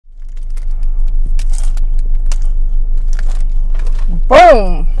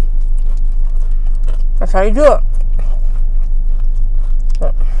That's how you do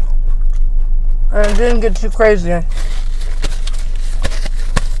it. And it didn't get too crazy.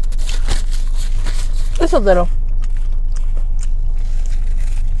 Just a little.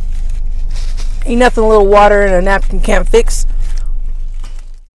 Ain't nothing a little water and a napkin can't fix.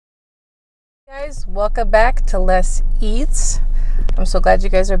 Guys, welcome back to LesEats. I'm so glad you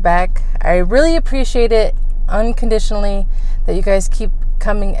guys are back. I really appreciate it unconditionally that you guys keep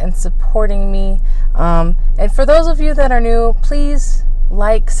coming and supporting me. And for those of you that are new, please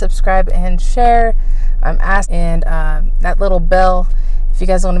like, subscribe, and share. I'm asking, and that little bell, if you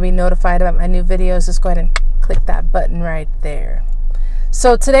guys want to be notified about my new videos, just go ahead and click that button right there.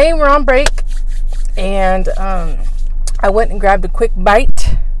 So today we're on break, and I went and grabbed a quick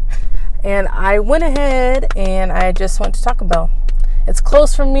bite, and I went ahead and I just went to Taco Bell. It's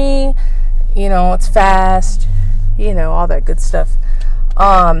close for me, you know, it's fast, you know, all that good stuff.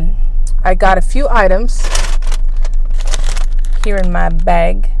 I got a few items here in my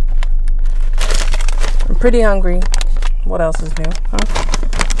bag. I'm pretty hungry. What else is new? Huh?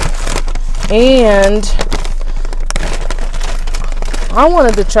 And I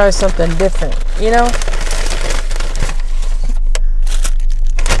wanted to try something different, you know?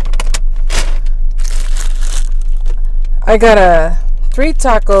 I got 3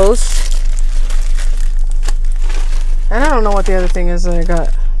 tacos. And I don't know what the other thing is that I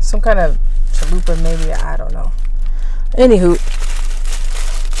got. Some kind of chalupa maybe. I don't know. Anywho.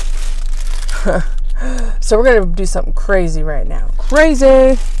 So we're going to do something crazy right now.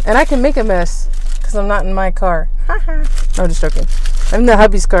 Crazy. And I can make a mess because I'm not in my car. No, I'm just joking. I'm in the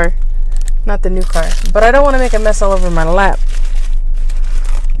hubby's car. Not the new car. But I don't want to make a mess all over my lap.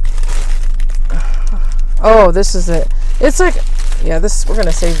 Oh, this is it. It's like, yeah, this, we're going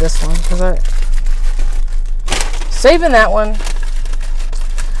to save this one because saving that one.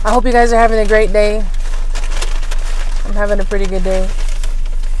 I hope you guys are having a great day. I'm having a pretty good day.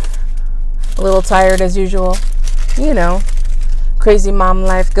 A little tired as usual. You know, crazy mom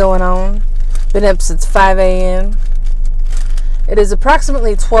life going on. Been up since 5 a.m. It is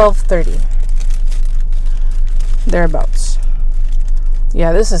approximately 12:30. Thereabouts.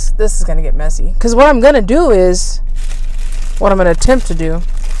 Yeah, this is gonna get messy. Because what I'm gonna do is, what I'm gonna attempt to do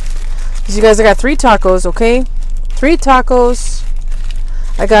is, you guys, I got 3 tacos, okay? 3 tacos.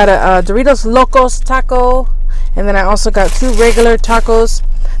 I got a Doritos Locos taco, and then I also got 2 regular tacos.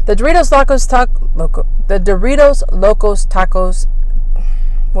 The Doritos Locos tacos,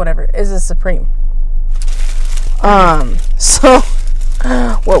 whatever, is a supreme. So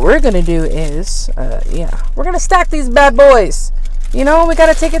what we're gonna do is, yeah, we're gonna stack these bad boys. You know, we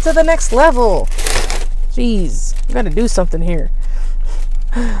gotta take it to the next level. Jeez, we gotta do something here.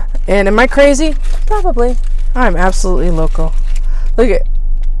 And am I crazy? Probably. I'm absolutely loco. Look at.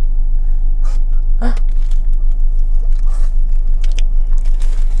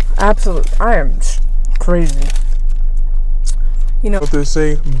 Absolutely, I am crazy. You know what they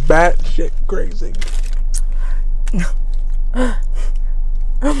say, batshit crazy.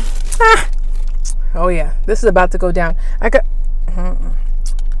 Oh yeah, this is about to go down.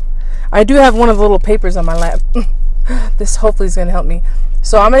 I do have one of the little papers on my lap. This hopefully is gonna help me.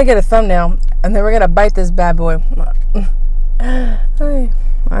 So I'm gonna get a thumbnail, and then we're gonna bite this bad boy. All right.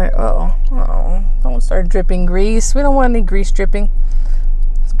 Uh-oh. Don't start dripping grease. We don't want any grease dripping.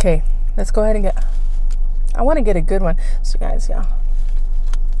 Okay, let's go ahead and get. I want to get a good one. So guys, yeah.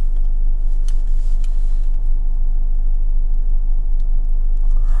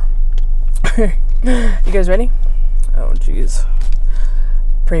 You guys ready? Oh jeez.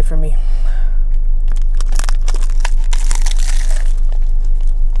 Pray for me.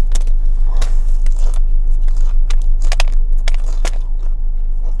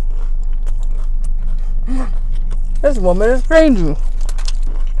 This woman is crazy.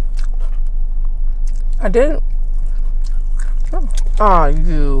 I didn't. Ah,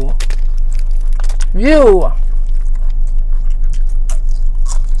 you.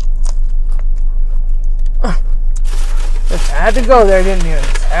 Just had to go there, didn't you?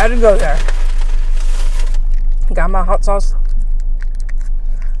 Just had to go there. Got my hot sauce.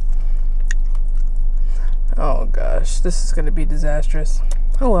 Oh gosh, this is gonna be disastrous.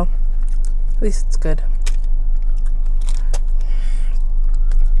 Oh well, at least it's good.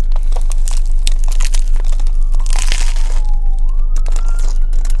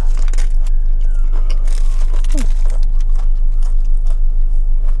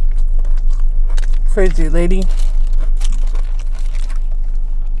 Crazy lady.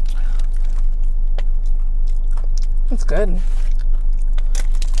 It's good.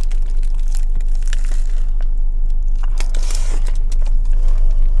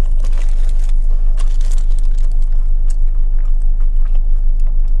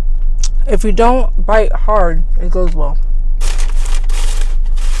 If you don't bite hard, it goes well.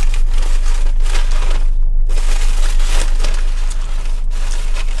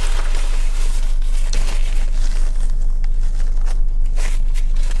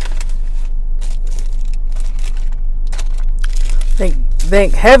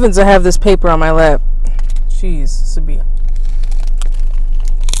 Thank heavens I have this paper on my lap. Jeez, this would be...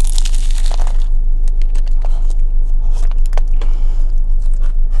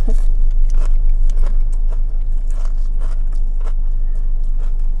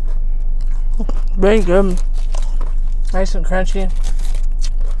 Very good. Nice and crunchy.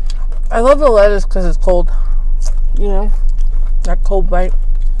 I love the lettuce because it's cold. You know, that cold bite.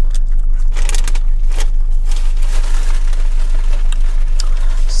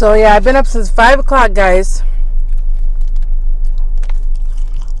 So yeah, I've been up since 5 o'clock, guys.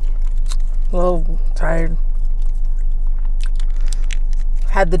 A little tired.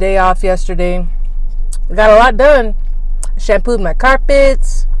 Had the day off yesterday. Got a lot done. Shampooed my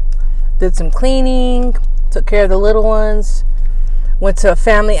carpets. Did some cleaning. Took care of the little ones. Went to a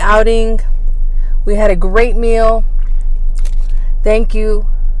family outing. We had a great meal. Thank you,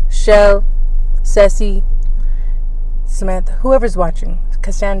 Shell, Ceci, Samantha, whoever's watching.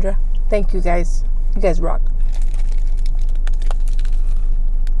 Cassandra, thank you guys. You guys rock.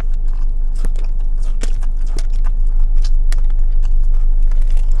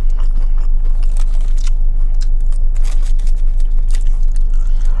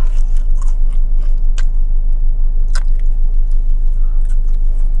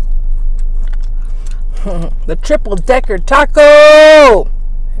 The triple decker taco.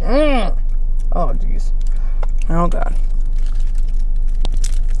 Oh jeez. Oh god.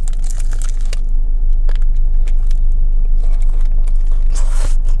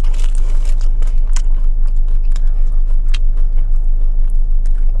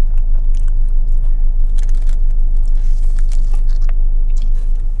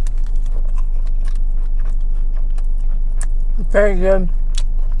 Very good.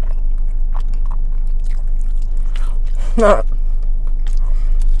 No.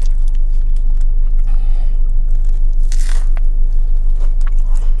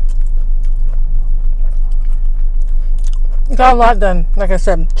 Got a lot done. Like I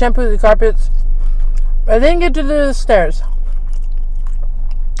said, shampoo the carpets. I didn't get to do the stairs.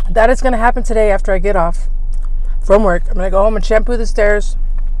 That is going to happen today after I get off from work. I'm going to go home and shampoo the stairs.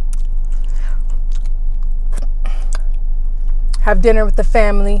 Have dinner with the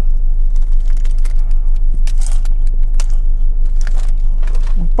family.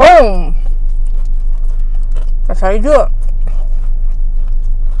 Boom! That's how you do it.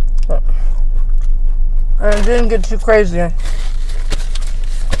 And it didn't get too crazy.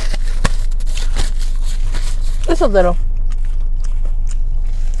 Just a little.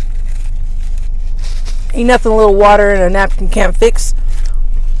 Ain't nothing a little water and a napkin can't fix.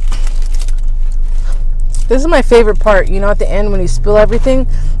 This is my favorite part, you know, at the end when you spill everything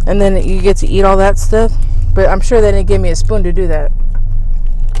and then you get to eat all that stuff. But I'm sure they didn't give me a spoon to do that.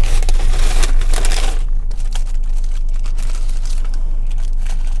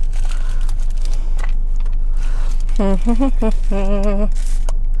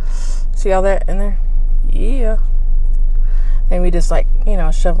 See all that in there? Yeah. And we just like, you know,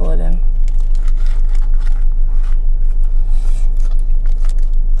 shovel it in.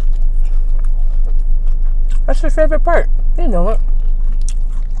 That's your favorite part. You know it.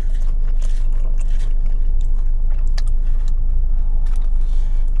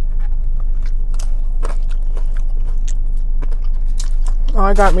 Oh,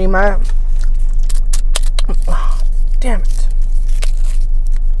 I got me my... Oh, damn it.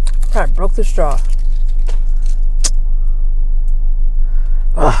 I broke the straw.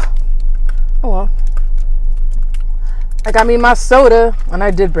 Ugh. Oh well. I got me my soda, and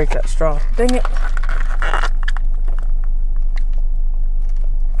I did break that straw. Dang it.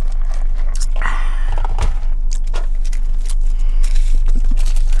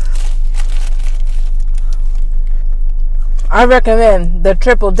 I recommend the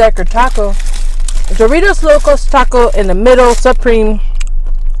triple decker taco. Doritos Locos taco in the middle, supreme.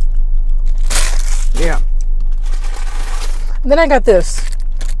 Yeah. And then I got this.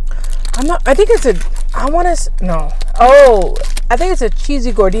 I think it's a, no. Oh, I think it's a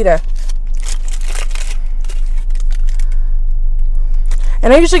cheesy gordita.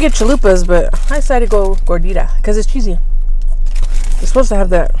 And I usually get chalupas, but I decided to go gordita because it's cheesy. It's supposed to have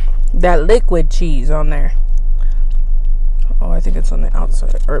that liquid cheese on there. Oh, I think it's on the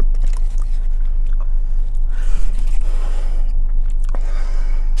outside. Or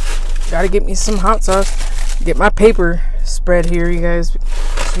gotta get me some hot sauce. Get my paper spread here, you guys.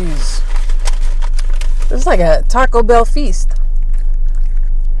 Jeez. It's like a Taco Bell feast.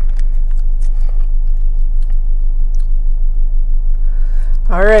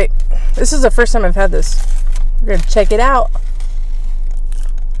 All right, this is the first time I've had this. We're gonna check it out.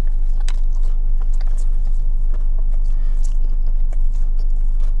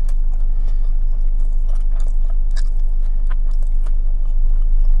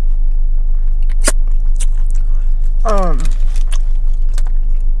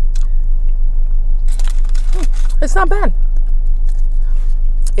 It's not bad.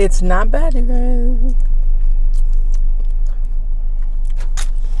 It's not bad, you guys.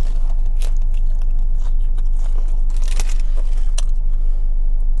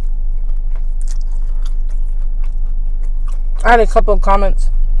 I had a couple of comments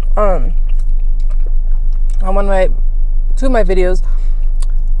on two of my videos.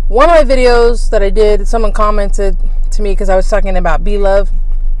 One of my videos that I did, someone commented to me because I was talking about BLOVE,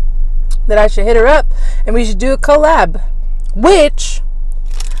 that I should hit her up and we should do a collab. Which,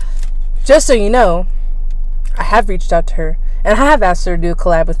 just so you know, I have reached out to her and I have asked her to do a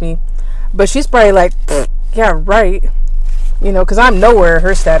collab with me. But she's probably like, yeah, right. You know, because I'm nowhere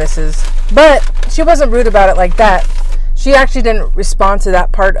her status is. But she wasn't rude about it like that. She actually didn't respond to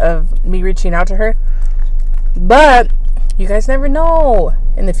that part of me reaching out to her. But you guys never know.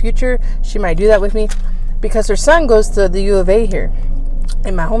 In the future, she might do that with me. Because her son goes to the U of A here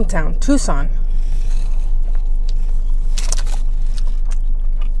in my hometown, Tucson.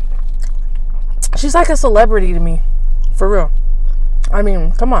 She's like a celebrity to me. For real. I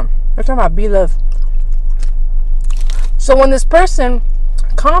mean, come on. We're talking about BLOVE. So when this person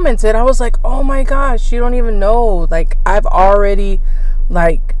commented, I was like, oh my gosh, you don't even know. Like, I've already,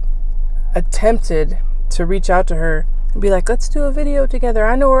 like, attempted to reach out to her and be like, let's do a video together.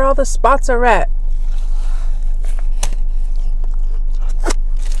 I know where all the spots are at.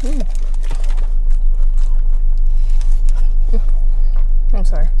 I'm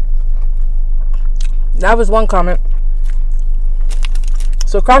sorry. That was one comment.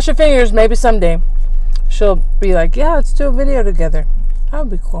 So cross your fingers, maybe someday she'll be like, yeah, let's do a video together. That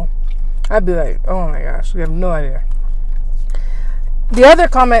would be cool. I'd be like, oh my gosh, we have no idea. The other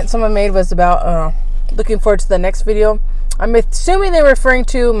comment someone made was about looking forward to the next video. I'm assuming they're referring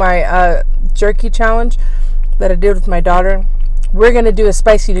to my jerky challenge that I did with my daughter. We're going to do a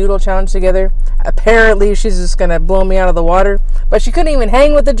spicy noodle challenge together. Apparently, she's just going to blow me out of the water. But she couldn't even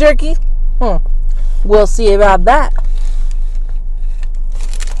hang with the jerky. We'll see about that.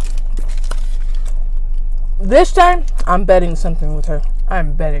 This time, I'm betting something with her.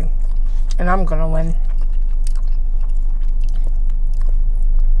 I'm betting. And I'm going to win.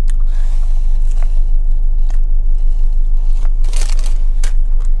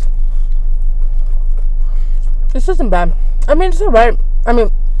 This isn't bad. I mean, it's alright. I mean,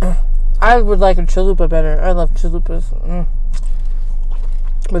 I would like a chalupa better. I love chalupas.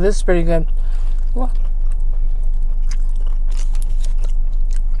 But this is pretty good. What?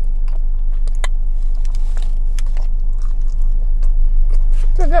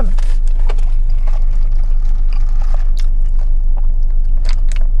 Pretty good.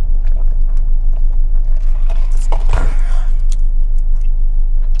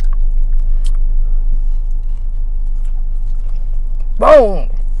 Boom.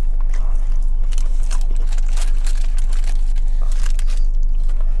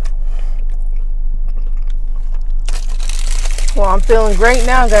 Well, I'm feeling great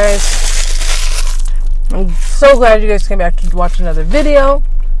now, guys. I'm so glad you guys came back to watch another video.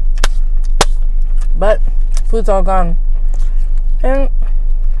 But food's all gone. And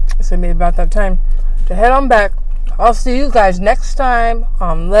it's gonna be about that time to head on back. I'll see you guys next time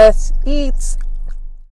on LesEats.